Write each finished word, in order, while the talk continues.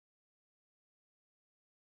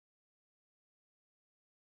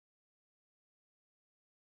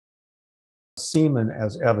semen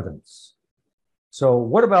as evidence. So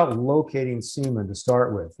what about locating semen to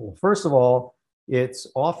start with? Well, first of all, it's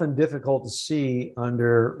often difficult to see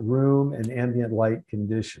under room and ambient light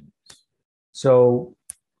conditions. So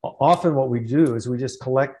often what we do is we just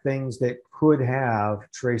collect things that could have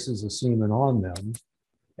traces of semen on them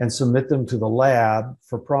and submit them to the lab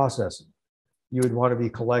for processing. You would want to be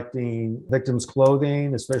collecting victims'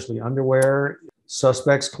 clothing, especially underwear,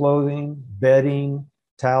 suspects' clothing, bedding,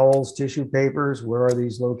 towels, tissue papers. Where are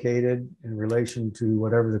these located in relation to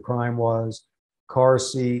whatever the crime was? Car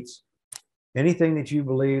seats, anything that you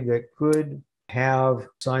believe that could have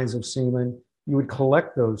signs of semen, you would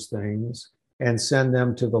collect those things and send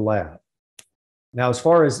them to the lab. Now, as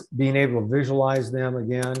far as being able to visualize them,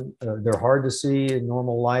 again, they're hard to see in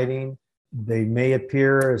normal lighting. They may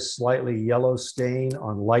appear as slightly yellow stain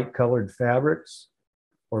on light colored fabrics,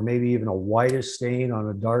 or maybe even a whitish stain on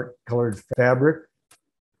a dark colored fabric.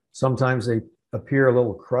 Sometimes they appear a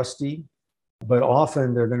little crusty, but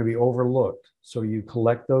often they're going to be overlooked. So you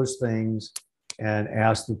collect those things and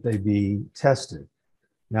ask that they be tested.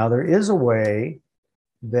 Now, there is a way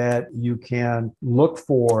that you can look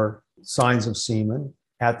for signs of semen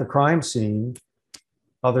at the crime scene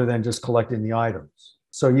other than just collecting the items.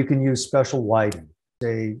 So you can use special lighting,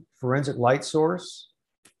 a forensic light source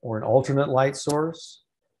or an alternate light source.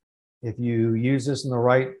 If you use this in the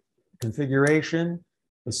right configuration,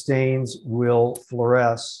 the stains will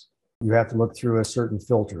fluoresce. You have to look through a certain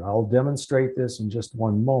filter. I'll demonstrate this in just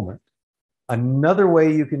one moment. Another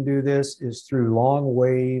way you can do this is through long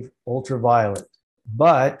wave ultraviolet,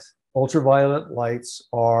 but ultraviolet lights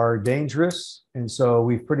are dangerous, and so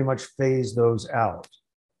we've pretty much phased those out.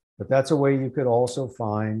 But that's a way you could also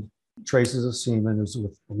find traces of semen is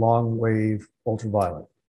with long wave ultraviolet.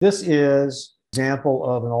 This is an example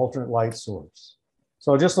of an alternate light source.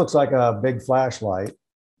 So it just looks like a big flashlight.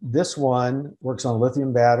 This one works on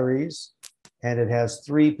lithium batteries, and it has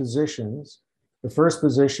 3 positions. The first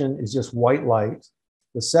position is just white light.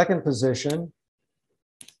 The second position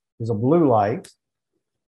is a blue light.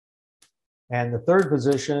 And the third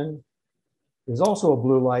position is also a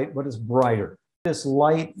blue light, but it's brighter. This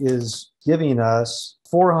light is giving us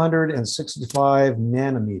 465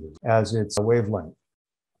 nanometers as its wavelength.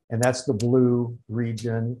 And that's the blue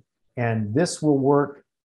region. And this will work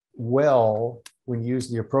well when you use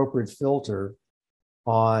the appropriate filter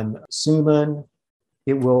on semen.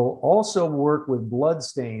 It will also work with blood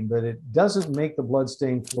stain, but it doesn't make the blood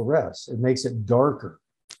stain fluoresce. It makes it darker.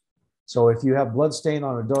 So if you have blood stain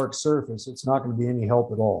on a dark surface, it's not going to be any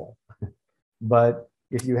help at all. But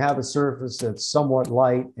if you have a surface that's somewhat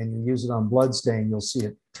light and you use it on blood stain, you'll see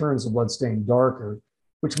it turns the blood stain darker,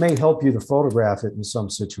 which may help you to photograph it in some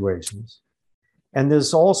situations. And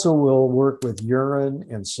this also will work with urine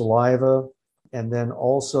and saliva, and then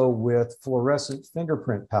also with fluorescent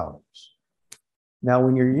fingerprint powders. Now,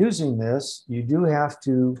 when you're using this, you do have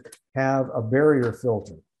to have a barrier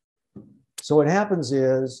filter. So what happens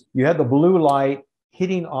is you have the blue light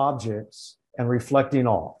hitting objects and reflecting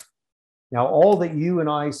off. Now, all that you and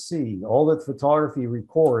I see, all that photography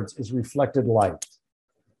records is reflected light.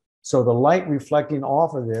 So the light reflecting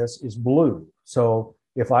off of this is blue. So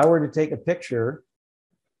if I were to take a picture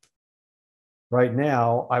right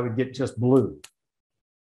now, I would get just blue.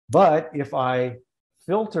 But if I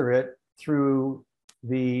filter it through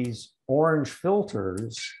these orange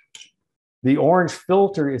filters, the orange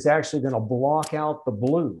filter is actually going to block out the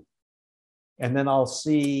blue. And then I'll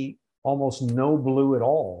see almost no blue at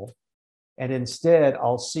all. And instead,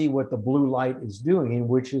 I'll see what the blue light is doing,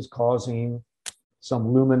 which is causing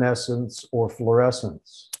some luminescence or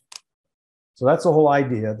fluorescence. So that's the whole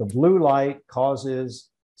idea. The blue light causes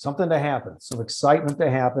something to happen, some excitement to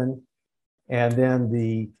happen. And then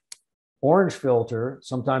the orange filter,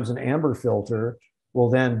 sometimes an amber filter, will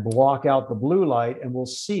then block out the blue light, and we'll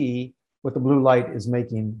see what the blue light is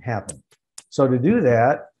making happen. So to do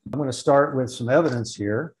that, I'm going to start with some evidence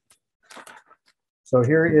here. So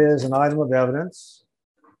here is an item of evidence.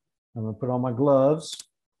 I'm going to put on my gloves.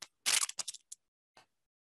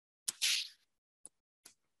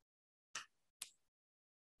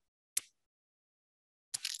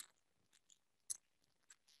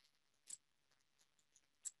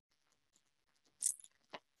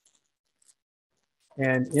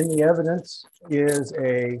 And in the evidence is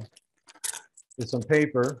some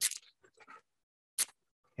paper.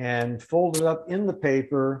 And folded up in the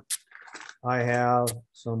paper, I have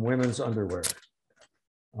some women's underwear.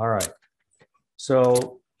 All right.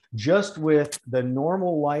 So just with the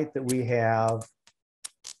normal light that we have,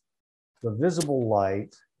 the visible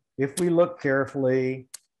light, if we look carefully,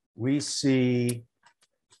 we see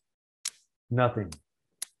nothing.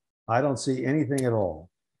 I don't see anything at all.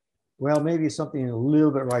 Well, maybe something a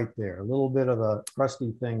little bit right there, a little bit of a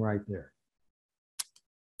crusty thing right there.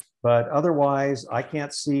 But otherwise, I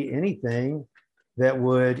can't see anything that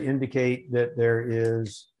would indicate that there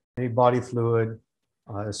is any body fluid,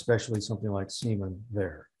 especially something like semen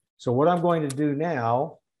there. So what I'm going to do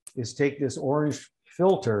now is take this orange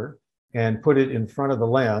filter and put it in front of the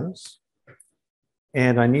lens.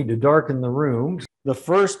 And I need to darken the room. The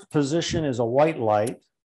first position is a white light.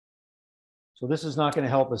 So this is not going to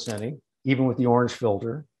help us any, even with the orange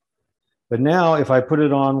filter. But now if I put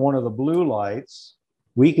it on one of the blue lights,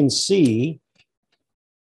 we can see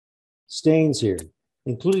stains here,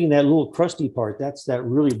 including that little crusty part. That's that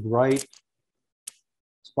really bright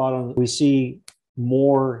spot on. We see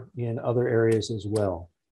more in other areas as well.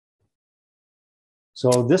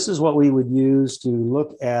 So this is what we would use to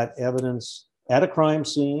look at evidence at a crime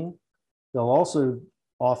scene. They'll also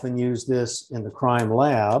often use this in the crime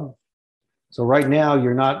lab. So right now,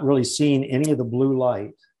 you're not really seeing any of the blue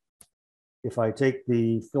light. If I take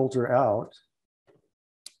the filter out,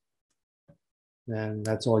 then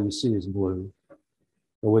that's all you see is blue,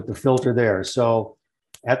 but with the filter there. So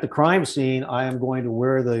at the crime scene, I am going to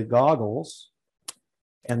wear the goggles.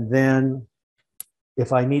 And then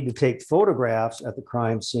if I need to take photographs at the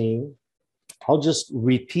crime scene, I'll just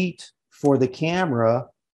repeat for the camera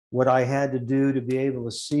what I had to do to be able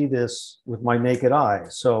to see this with my naked eye.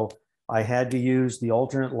 So I had to use the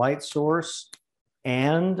alternate light source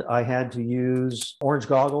and I had to use orange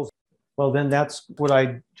goggles. Well, then that's what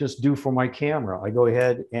I just do for my camera. I go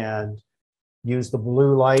ahead and use the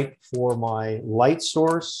blue light for my light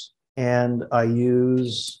source, and I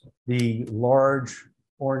use the large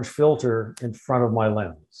orange filter in front of my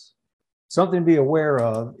lens. Something to be aware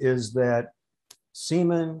of is that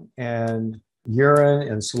semen and urine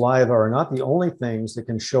and saliva are not the only things that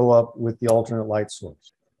can show up with the alternate light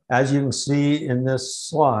source. As you can see in this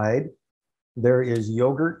slide, there is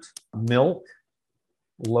yogurt, milk,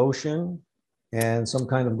 lotion, and some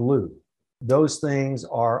kind of glue. Those things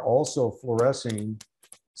are also fluorescing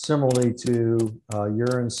similarly to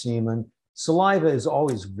urine, semen. Saliva is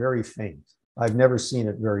always very faint. I've never seen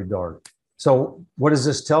it very dark. So what does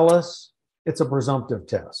this tell us? It's a presumptive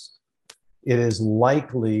test. It is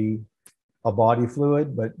likely a body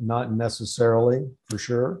fluid, but not necessarily for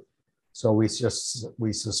sure. So we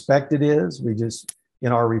suspect it is. We just,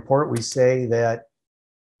 in our report, we say that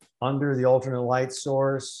under the alternate light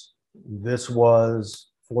source, this was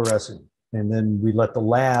fluorescent. And then we let the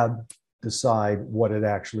lab decide what it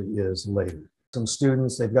actually is later. Some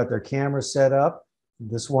students, they've got their camera set up.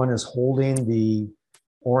 This one is holding the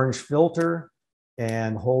orange filter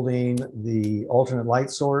and holding the alternate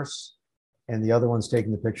light source. And the other one's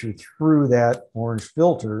taking the picture through that orange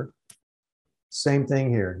filter. Same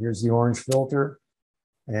thing here. Here's the orange filter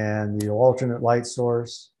and the alternate light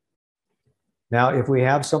source. Now, if we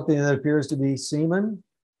have something that appears to be semen,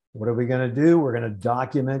 what are we going to do? We're going to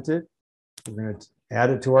document it. We're going to add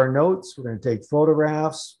it to our notes. We're going to take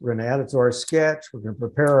photographs. We're going to add it to our sketch. We're going to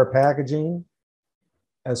prepare our packaging.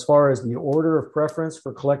 As far as the order of preference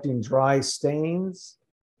for collecting dry stains,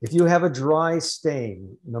 if you have a dry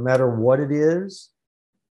stain, no matter what it is,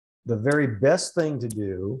 the very best thing to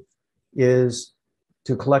do is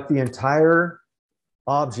to collect the entire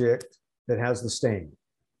object that has the stain.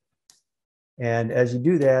 And as you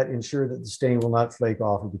do that, ensure that the stain will not flake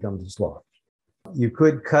off and become dislodged. You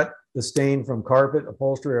could cut the stain from carpet,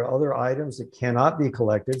 upholstery, or other items that cannot be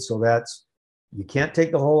collected. So that's, you can't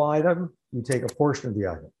take the whole item, you take a portion of the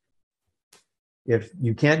item. If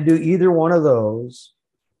you can't do either one of those,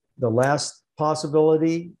 the last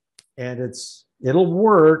possibility, and it'll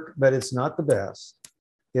work, but it's not the best,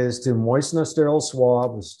 is to moisten a sterile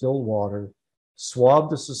swab with distilled water, swab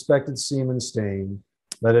the suspected semen stain,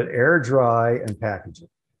 let it air dry, and package it.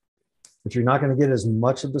 But you're not going to get as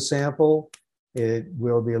much of the sample. It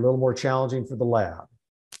will be a little more challenging for the lab.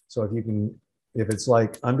 So if it's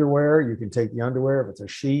like underwear, you can take the underwear. If it's a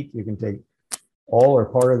sheet, you can take all or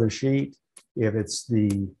part of the sheet. If it's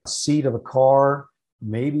the seat of a car,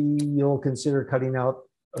 maybe you'll consider cutting out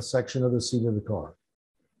a section of the seat of the car,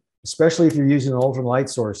 especially if you're using an alternate light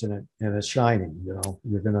source in it and it's shining.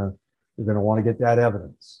 You're gonna want to get that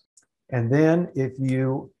evidence. And then if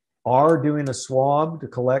you are doing a swab to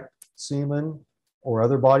collect semen or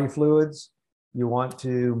other body fluids, you want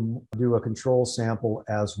to do a control sample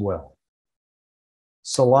as well.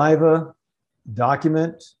 Saliva,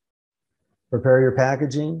 document, prepare your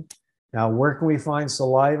packaging. Now, where can we find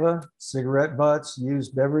saliva? Cigarette butts,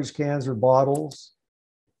 used beverage cans or bottles,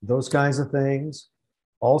 those kinds of things.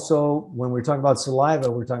 Also, when we're talking about saliva,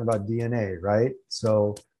 we're talking about DNA, right?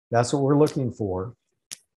 So that's what we're looking for.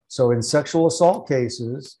 So in sexual assault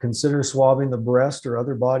cases, consider swabbing the breast or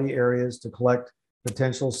other body areas to collect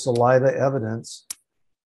potential saliva evidence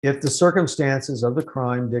if the circumstances of the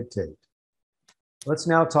crime dictate. Let's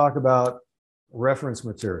now talk about reference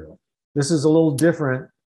material. This is a little different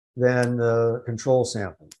than the control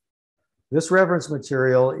sample. This reference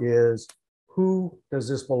material is who does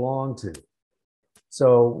this belong to?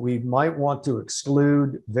 So we might want to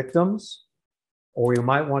exclude victims, or we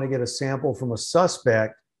might want to get a sample from a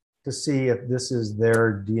suspect to see if this is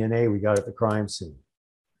their DNA we got at the crime scene.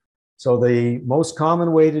 So the most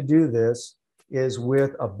common way to do this is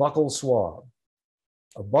with a buccal swab.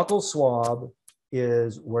 A buccal swab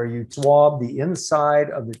is where you swab the inside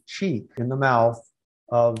of the cheek in the mouth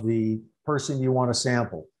of the person you want to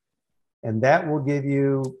sample. And that will give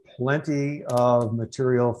you plenty of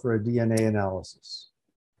material for a DNA analysis.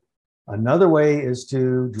 Another way is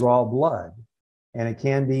to draw blood, and it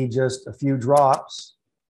can be just a few drops.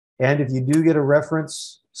 And if you do get a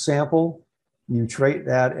reference sample, you treat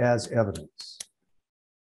that as evidence.